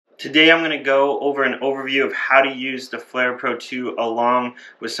Today I'm going to go over an overview of how to use the Flair Pro 2 along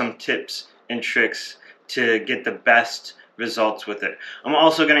with some tips and tricks to get the best results with it. I'm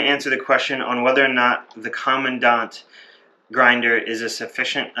also going to answer the question on whether or not the Commandant grinder is a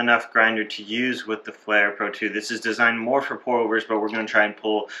sufficient enough grinder to use with the Flair Pro 2. This is designed more for pour overs, but we're going to try and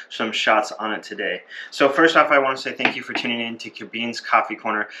pull some shots on it today. So first off, I want to say thank you for tuning in to Kabin's Coffee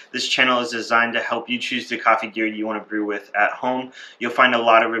Corner. This channel is designed to help you choose the coffee gear you want to brew with at home. You'll find a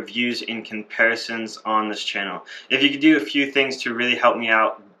lot of reviews and comparisons on this channel. If you could do a few things to really help me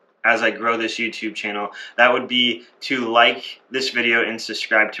out as I grow this YouTube channel, that would be to like this video and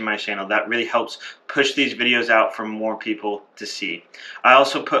subscribe to my channel. That really helps push these videos out for more people to see. I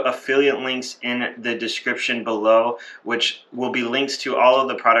also put affiliate links in the description below, which will be links to all of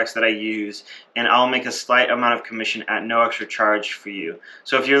the products that I use, and I'll make a slight amount of commission at no extra charge for you.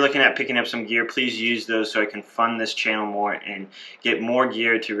 So if you're looking at picking up some gear, please use those so I can fund this channel more and get more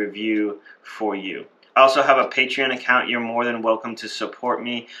gear to review for you. I also have a Patreon account. You're more than welcome to support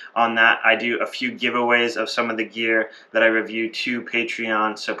me on that. I do a few giveaways of some of the gear that I review to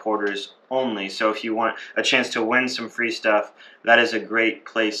Patreon supporters only. So if you want a chance to win some free stuff, that is a great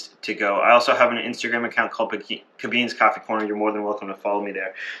place to go. I also have an Instagram account called Kabin's Coffee Corner. You're more than welcome to follow me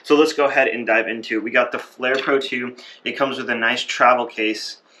there. So let's go ahead and dive into it. We got the Flair Pro 2. It comes with a nice travel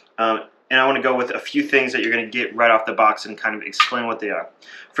case. And I want to go with a few things that you're going to get right off the box and kind of explain what they are.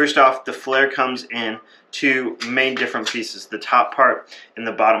 First off, the Flair comes in two main different pieces, the top part and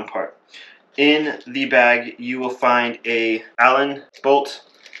the bottom part. In the bag, you will find a Allen bolt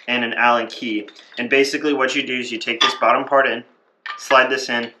and an Allen key. And basically what you do is you take this bottom part in, slide this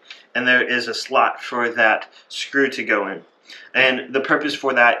in, and there is a slot for that screw to go in. And the purpose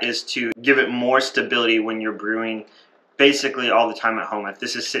for that is to give it more stability when you're brewing basically all the time at home. If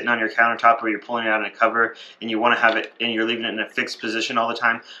this is sitting on your countertop or you're pulling it out in a cover and you want to have it and you're leaving it in a fixed position all the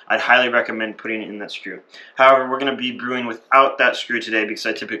time, I'd highly recommend putting it in that screw. However, we're going to be brewing without that screw today because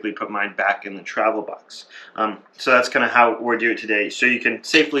I typically put mine back in the travel box. So that's kind of how we're doing it today. So you can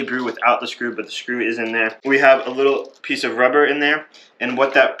safely brew without the screw, but the screw is in there. We have a little piece of rubber in there, and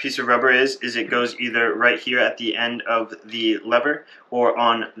what that piece of rubber is it goes either right here at the end of the lever or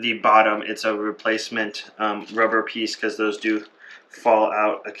on the bottom. It's a replacement rubber piece because those do fall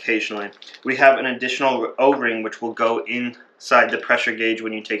out occasionally. We have an additional O-ring which will go inside the pressure gauge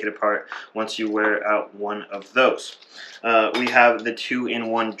when you take it apart once you wear out one of those. We have the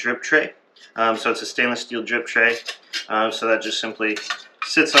 2-in-1 drip tray. So it's a stainless steel drip tray. So that just simply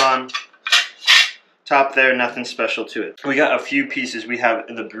sits on top there, nothing special to it. We got a few pieces. We have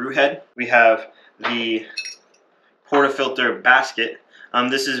the brew head. We have the portafilter basket.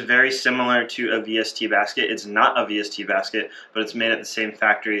 This is very similar to a VST basket. It's not a VST basket, but it's made at the same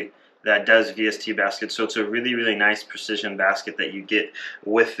factory that does VST baskets. So it's a really, really nice precision basket that you get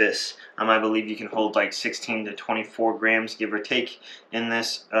with this. I believe you can hold like 16 to 24 grams, give or take, in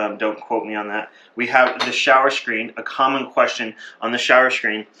this. Don't quote me on that. We have the shower screen. A common question on the shower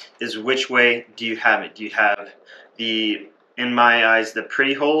screen is which way do you have it? Do you have the, in my eyes, the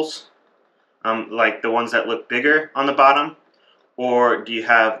pretty holes, like the ones that look bigger on the bottom, or do you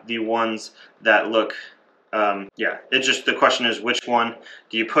have the ones that look it's just the question is which one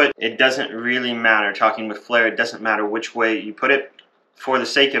do you put. It doesn't really matter. Talking with Flair, it doesn't matter which way you put it. For the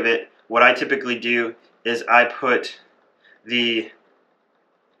sake of it, what I typically do is I put the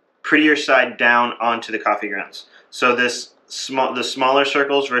prettier side down onto the coffee grounds. So the smaller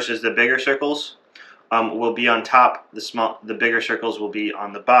circles versus the bigger circles will be on top. The bigger circles will be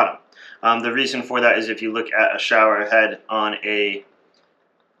on the bottom. The reason for that is if you look at a shower head on a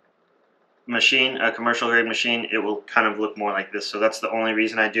machine, a commercial grade machine, it will kind of look more like this. So that's the only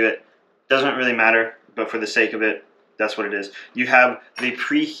reason I do it. Doesn't really matter, but for the sake of it, that's what it is. You have the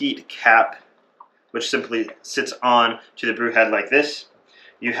preheat cap, which simply sits on to the brew head like this.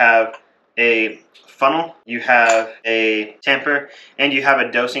 You have a funnel, you have a tamper, and you have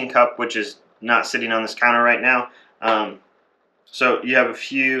a dosing cup, which is not sitting on this counter right now. So you have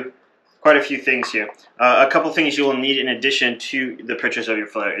quite a few things here. A couple things you will need in addition to the purchase of your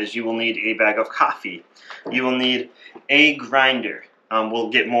Flair is you will need a bag of coffee. You will need a grinder.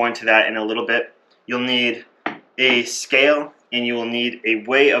 We'll get more into that in a little bit. You'll need a scale, and you will need a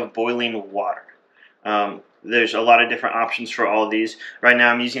way of boiling water. There's a lot of different options for all of these. Right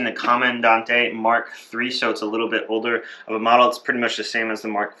now I'm using the Comandante Mark III, so it's a little bit older of a model. It's pretty much the same as the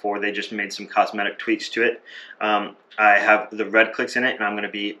Mark IV. They just made some cosmetic tweaks to it. I have the red clicks in it, and I'm going to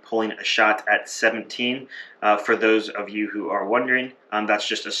be pulling a shot at 17 for those of you who are wondering. That's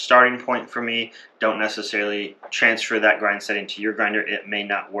just a starting point for me. Don't necessarily transfer that grind setting to your grinder. It may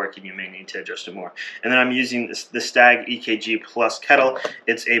not work, and you may need to adjust it more. And then I'm using the Stag EKG Plus kettle.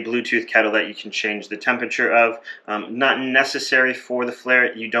 It's a Bluetooth kettle that you can change the temperature of. Not necessary for the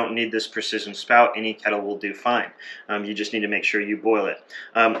Flair. You don't need this precision spout. Any kettle will do fine. You just need to make sure you boil it.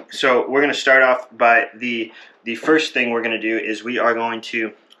 So we're going to start off by the first thing we're going to do is we are going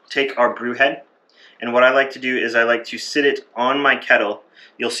to take our brew head, and what I like to do is I like to sit it on my kettle.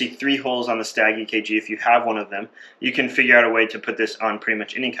 You'll see 3 holes on the Stag EKG if you have one of them. You can figure out a way to put this on pretty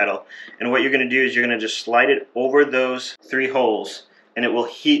much any kettle, and what you're going to do is you're going to just slide it over those 3 holes, and it will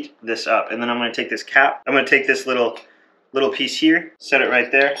heat this up. And then I'm going to take this cap, I'm going to take this little piece here, set it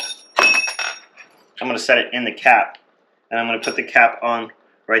right there. I'm going to set it in the cap, and I'm going to put the cap on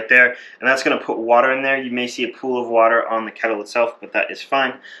right there, and that's going to put water in there. You may see a pool of water on the kettle itself, but that is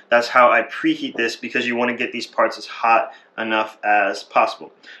fine. That's how I preheat this, because you want to get these parts as hot enough as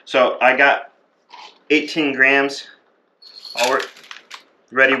possible. So I got 18 grams all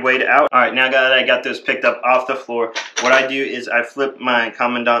ready weighed out. Alright, now that I got those picked up off the floor, what I do is I flip my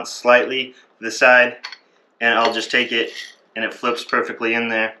Commandant slightly to the side, and I'll just take it, and it flips perfectly in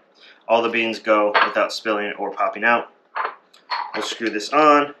there. All the beans go without spilling it or popping out. We'll screw this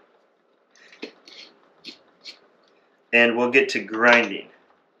on, and we'll get to grinding.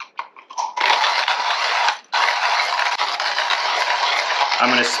 I'm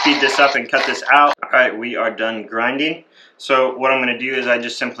going to speed this up and cut this out. Alright, we are done grinding. So what I'm going to do is I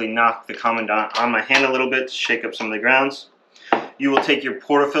just simply knock the Commandant on my hand a little bit to shake up some of the grounds. You will take your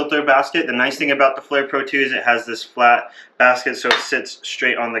portafilter basket. The nice thing about the Flair Pro 2 is it has this flat basket, so it sits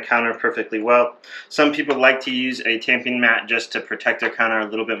straight on the counter perfectly well. Some people like to use a tamping mat just to protect their counter a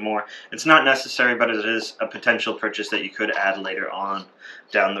little bit more. It's not necessary, but it is a potential purchase that you could add later on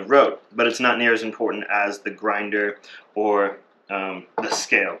down the road. But it's not near as important as the grinder or the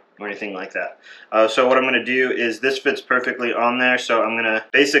scale or anything like that. So what I'm going to do is this fits perfectly on there, so I'm going to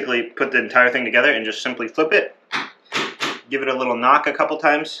basically put the entire thing together and just simply flip it. Give it a little knock a couple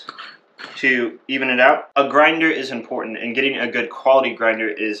times to even it out. A grinder is important, and getting a good quality grinder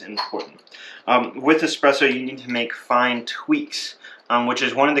is important. With espresso, you need to make fine tweaks, which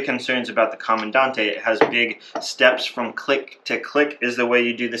is one of the concerns about the Comandante. It has big steps from click to click is the way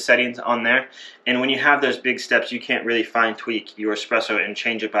you do the settings on there. And when you have those big steps, you can't really fine tweak your espresso and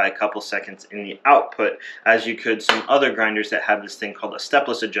change it by a couple seconds in the output, as you could some other grinders that have this thing called a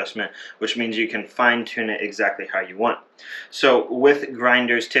stepless adjustment, which means you can fine tune it exactly how you want. So with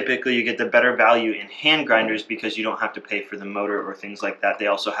grinders, typically you get the better value in hand grinders because you don't have to pay for the motor or things like that. They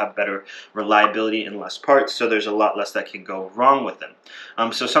also have better reliability and less parts, so there's a lot less that can go wrong with them.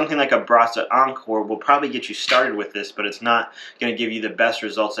 So something like a Brasa Encore will probably get you started with this, but it's not going to give you the best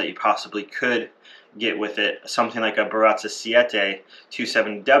results that you possibly could get with it. Something like a Baratza Siete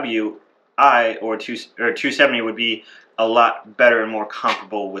 27WI or 270 would be a lot better and more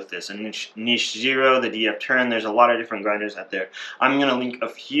comparable with this. And Niche Zero, the DF Turn, there's a lot of different grinders out there. I'm going to link a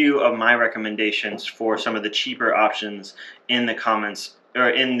few of my recommendations for some of the cheaper options in the comments or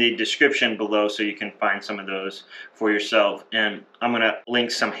in the description below, so you can find some of those for yourself. And I'm going to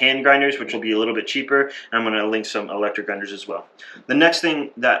link some hand grinders, which will be a little bit cheaper, and I'm going to link some electric grinders as well. The next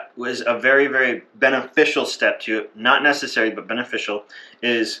thing that was a very, very beneficial step to it, not necessary but beneficial,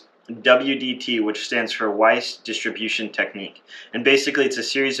 is WDT, which stands for Weiss Distribution Technique. And basically it's a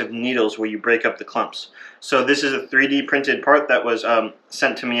series of needles where you break up the clumps. So this is a 3D printed part that was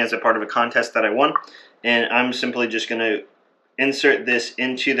sent to me as a part of a contest that I won, and I'm simply just going to insert this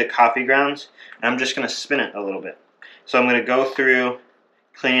into the coffee grounds, and I'm just going to spin it a little bit. So I'm going to go through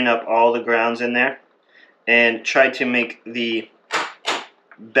cleaning up all the grounds in there and try to make the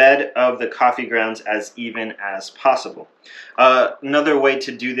bed of the coffee grounds as even as possible. Another way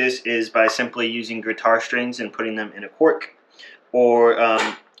to do this is by simply using guitar strings and putting them in a cork, or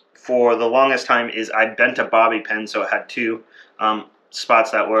for the longest time is I bent a bobby pin so it had 2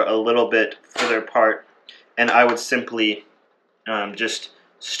 spots that were a little bit further apart, and I would simply just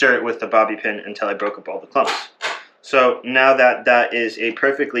stir it with the bobby pin until I broke up all the clumps. So now that that is a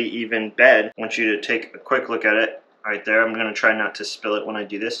perfectly even bed, I want you to take a quick look at it right there. I'm going to try not to spill it when I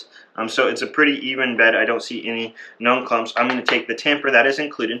do this. So it's a pretty even bed. I don't see any known clumps. I'm going to take the tamper that is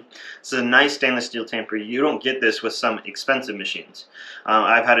included. This is a nice stainless steel tamper. You don't get this with some expensive machines.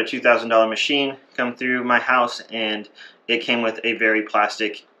 I've had a $2,000 machine come through my house, and it came with a very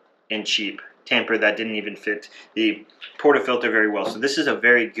plastic and cheap tamper that didn't even fit the portafilter very well. So this is a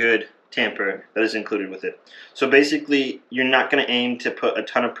very good tamper that is included with it. So basically, you're not going to aim to put a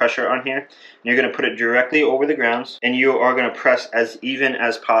ton of pressure on here. You're going to put it directly over the grounds, and you are going to press as even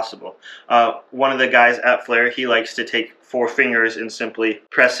as possible. One of the guys at Flair, he likes to take 4 fingers and simply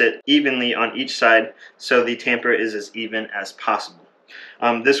press it evenly on each side so the tamper is as even as possible.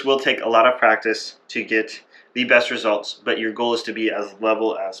 This will take a lot of practice to get the best results, but your goal is to be as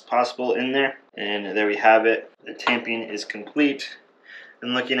level as possible in there. And there we have it. The tamping is complete.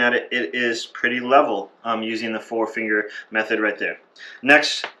 And looking at it, it is pretty level using the 4-finger method right there.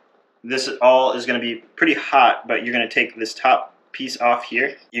 Next, this all is going to be pretty hot, but you're going to take this top piece off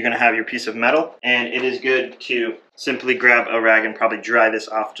here. You're going to have your piece of metal, and it is good to simply grab a rag and probably dry this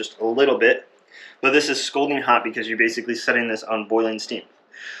off just a little bit. But this is scalding hot because you're basically setting this on boiling steam.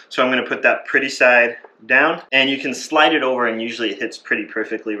 So I'm going to put that pretty side down, and you can slide it over, and usually it hits pretty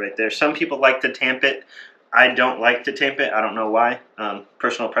perfectly right there. Some people like to tamp it. I don't like to tamp it. I don't know why.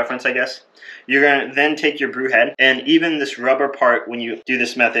 Personal preference, I guess. You're going to then take your brew head, and even this rubber part, when you do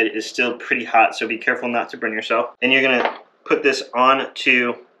this method, is still pretty hot, so be careful not to burn yourself. And you're going to put this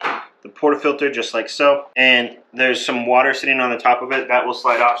onto the portafilter just like so, and there's some water sitting on the top of it that will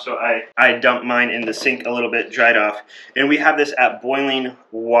slide off, so I dumped mine in the sink a little bit, dried off, and we have this at boiling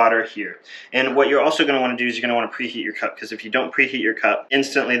water here. And what you're also going to want to do is you're going to want to preheat your cup, because if you don't preheat your cup,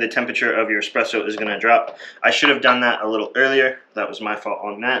 instantly the temperature of your espresso is going to drop. I should have done that a little earlier. That was my fault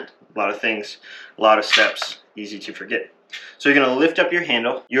on that. A lot of things, a lot of steps, easy to forget. So you're going to lift up your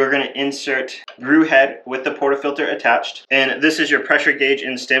handle. You're going to insert brew head with the portafilter attached. And this is your pressure gauge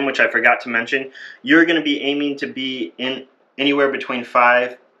and stem, which I forgot to mention. You're going to be aiming to be in anywhere between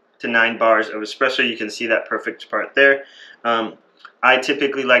 5 to 9 bars of espresso. You can see that perfect part there. I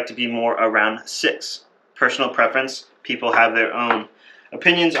typically like to be more around 6. Personal preference. People have their own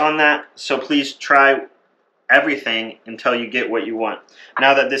opinions on that. So please try everything until you get what you want.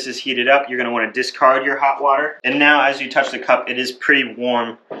 Now that this is heated up, you're going to want to discard your hot water. And now as you touch the cup, it is pretty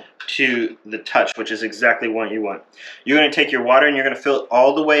warm to the touch, which is exactly what you want. You're going to take your water and you're going to fill it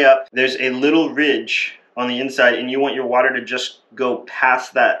all the way up. There's a little ridge on the inside, and you want your water to just go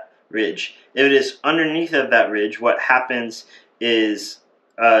past that ridge. If it is underneath of that ridge, what happens is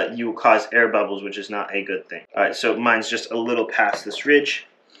you will cause air bubbles, which is not a good thing. Alright, so mine's just a little past this ridge.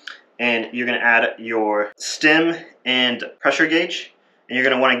 And you're going to add your stem and pressure gauge, and you're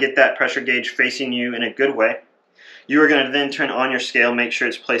going to want to get that pressure gauge facing you in a good way. You are going to then turn on your scale, make sure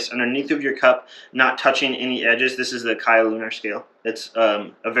it's placed underneath of your cup, not touching any edges. This is the Kaya Lunar scale. It's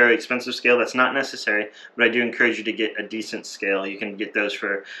a very expensive scale. That's not necessary, but I do encourage you to get a decent scale. You can get those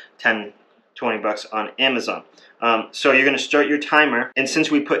for 10, 20 bucks on Amazon. So you're going to start your timer, and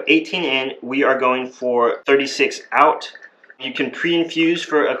since we put 18 in, we are going for 36 out. You can pre-infuse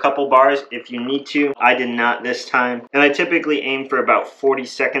for a couple bars if you need to. I did not this time. And I typically aim for about 40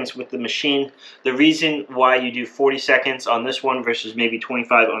 seconds with the machine. The reason why you do 40 seconds on this one versus maybe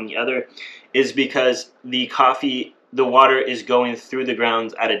 25 on the other is because the water is going through the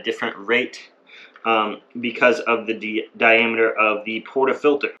grounds at a different rate because of the diameter of the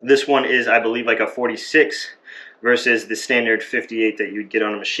portafilter. This one is, I believe, like a 46 versus the standard 58 that you'd get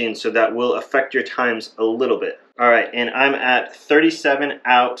on a machine, so that will affect your times a little bit. Alright, and I'm at 37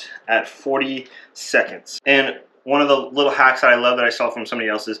 out at 40 seconds. And one of the little hacks that I love that I saw from somebody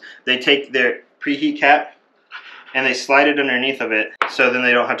else is they take their preheat cap and they slide it underneath of it, so then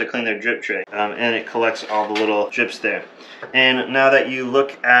they don't have to clean their drip tray, and it collects all the little drips there. And now that you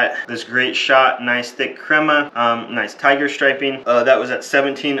look at this great shot, nice thick crema, nice tiger striping, that was at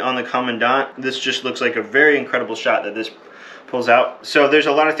 17 on the Commandant. This just looks like a very incredible shot that this pulls out. So there's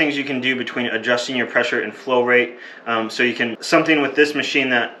a lot of things you can do between adjusting your pressure and flow rate. So you can, something with this machine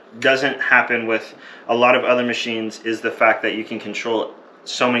that doesn't happen with a lot of other machines is the fact that you can control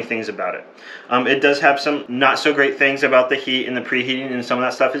so many things about it. It does have some not so great things about the heat and the preheating, and some of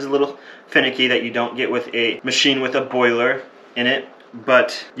that stuff is a little finicky that you don't get with a machine with a boiler in it.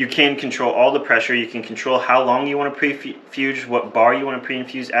 But you can control all the pressure. You can control how long you want to pre-infuse, what bar you want to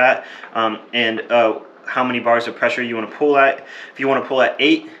pre-infuse at, and how many bars of pressure you want to pull at. If you want to pull at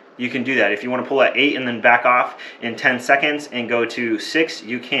 8, you can do that. If you want to pull at 8 and then back off in 10 seconds and go to 6,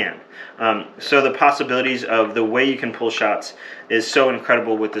 you can. So the possibilities of the way you can pull shots is so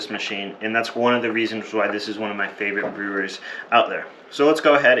incredible with this machine, and that's one of the reasons why this is one of my favorite brewers out there. So let's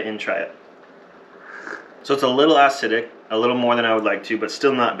go ahead and try it. So it's a little acidic, a little more than I would like to, but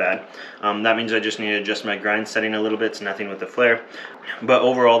still not bad. That means I just need to adjust my grind setting a little bit. It's nothing with the Flair. But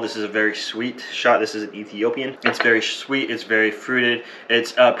overall, this is a very sweet shot. This is an Ethiopian. It's very sweet. It's very fruited.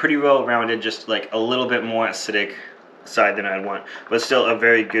 It's pretty well rounded, just like a little bit more acidic side than I'd want, but still a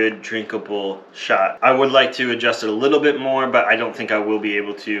very good drinkable shot. I would like to adjust it a little bit more, but I don't think I will be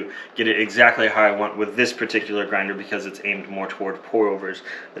able to get it exactly how I want with this particular grinder because it's aimed more toward pour overs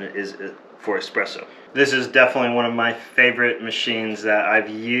than it is for espresso. This is definitely one of my favorite machines that I've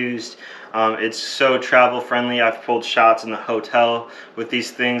used. It's so travel friendly. I've pulled shots in the hotel with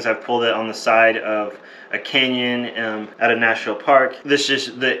these things. I've pulled it on the side of a canyon at a national park.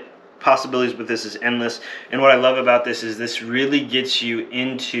 The possibilities with this is endless, and what I love about this is this really gets you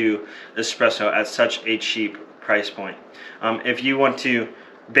into espresso at such a cheap price point. If you want to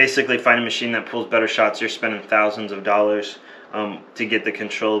basically find a machine that pulls better shots, you're spending thousands of dollars to get the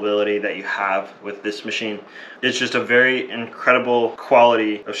controllability that you have with this machine. It's just a very incredible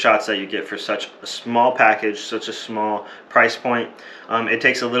quality of shots that you get for such a small package, such a small price point. It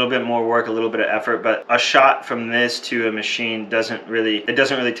takes a little bit more work, a little bit of effort, but a shot from this to a machine doesn't really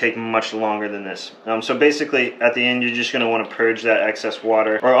take much longer than this. So basically at the end you're just going to want to purge that excess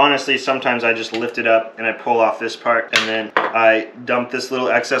water, or honestly sometimes I just lift it up and I pull off this part and then I dump this little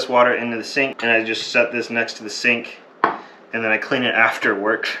excess water into the sink, and I just set this next to the sink, and then I clean it after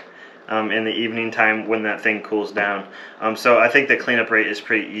work in the evening time when that thing cools down. So I think the cleanup rate is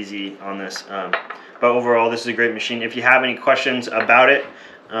pretty easy on this. But overall, this is a great machine. If you have any questions about it,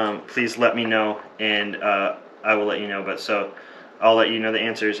 please let me know, and I will let you know. But so I'll let you know the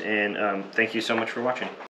answers, and thank you so much for watching.